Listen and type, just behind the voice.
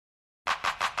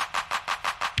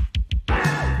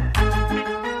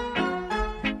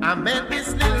I met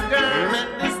this little girl,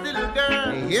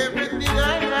 everything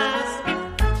I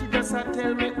ask, she just a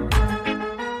tell me,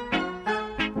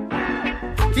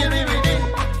 kill me with it,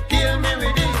 kill me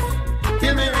with it,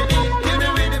 kill me with it, kill me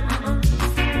with it,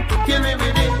 kill me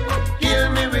with it,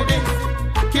 kill me with it,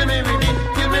 kill me with it,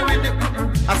 kill me with it.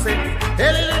 I said,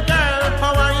 hey little girl,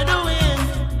 how are you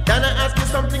doing? Can I ask you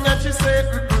something? And she said,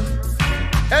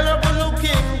 hello, good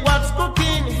looking, what's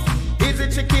cooking? Is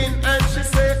it chicken? And she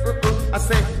said, I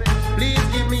said, please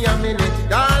give me a minute,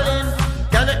 darling.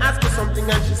 Can I ask you something?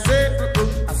 And she said,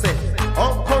 I said,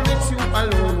 how come it's you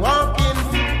alone walking?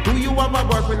 Do you have a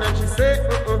boyfriend? And she said,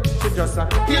 she just said,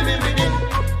 kill me with it,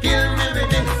 kill me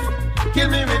with it, kill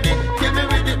me with it, kill me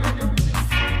with it,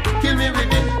 kill me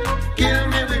with it, kill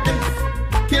me with it,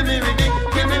 kill me with it,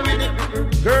 kill me with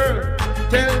it. Girl,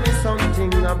 tell me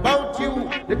something about you,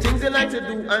 the things you like to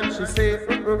do. And she said,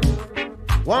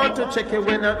 want to check you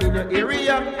when I'm in your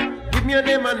area. Give me your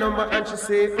name and number. And she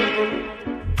said,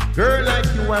 girl like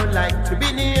you I would like to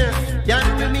be near.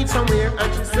 Can we meet somewhere?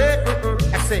 And she said,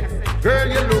 I said, girl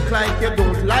you look like you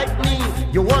don't like me.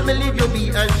 You want me leave your be?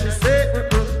 And she said,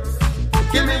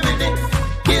 kill me with it,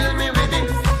 kill me with it,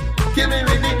 kill me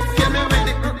with it, kill me with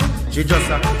it. She just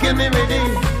said, kill me with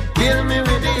it, kill me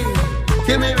with it,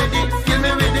 kill me with it, kill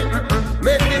me with it.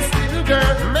 Make this little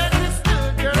girl, make this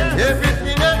little girl, and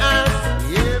everything I ask,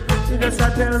 everything that I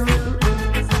tell me,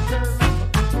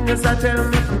 yes I tell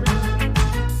me.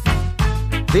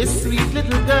 This sweet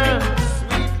little girl,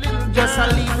 just a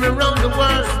lead me around the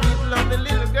world. Sweet lovely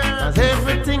little girl, cause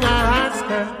everything I ask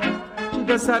her, she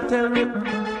just a tell me,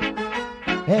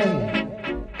 hey.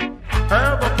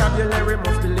 Her vocabulary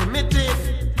must be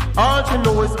limited. All she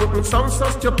knows is make me sound so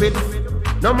stupid.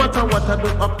 No matter what I do,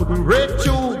 I couldn't break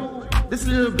through. This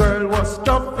little girl was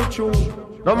tough for true.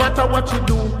 No matter what you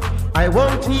do, I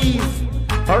won't tease.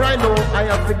 For I know I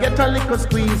have to get a little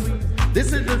squeeze.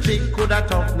 This little chick could have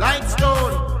tough like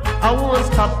stone. I won't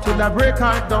stop till I break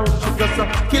her down. She just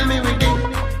kill me with it,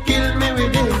 kill me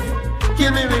with it,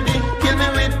 kill me with it, kill me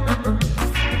with it,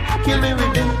 kill me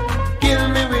with it, kill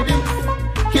me with it,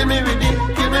 kill me with it,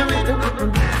 kill me with it.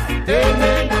 Hey,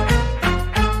 hey,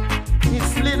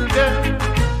 this little girl,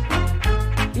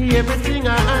 everything I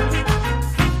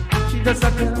ask, she just a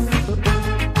tell me.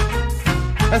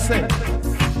 I say,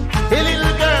 hey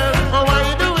little girl, how are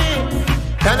you doing?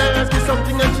 Can I ask you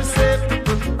something? And she said,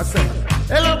 I said,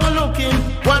 hello good looking,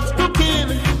 what's cooking?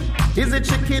 Is it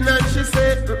chicken? And she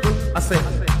said, I said,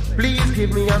 please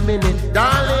give me a minute,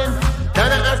 darling.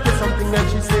 Can I ask you something? And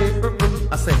she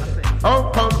said, I said, how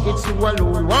come it's you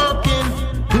alone walking?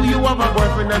 Do you have a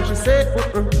boyfriend? And she said,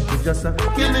 she just said,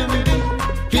 kill me with it,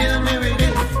 kill me with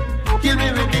it, kill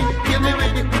me with it, kill me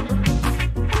with it,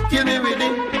 kill me with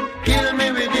it, kill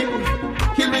me with it,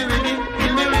 kill me with it,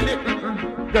 kill me with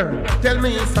it. Girl, tell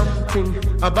me something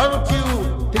about you,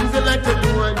 things you like to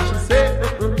do. And she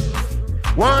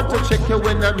said, want to check you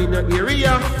when I'm in your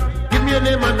area. Give me your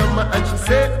name and number. And she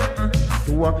said,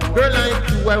 to a girl like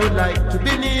you I would like to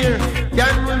be near.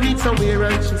 Can we meet somewhere?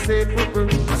 And she said,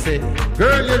 I said,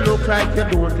 girl you look like you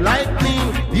don't like me.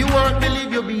 You want me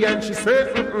leave you be? And she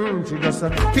said, she just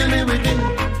said, kill me with it,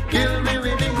 kill me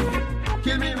with it,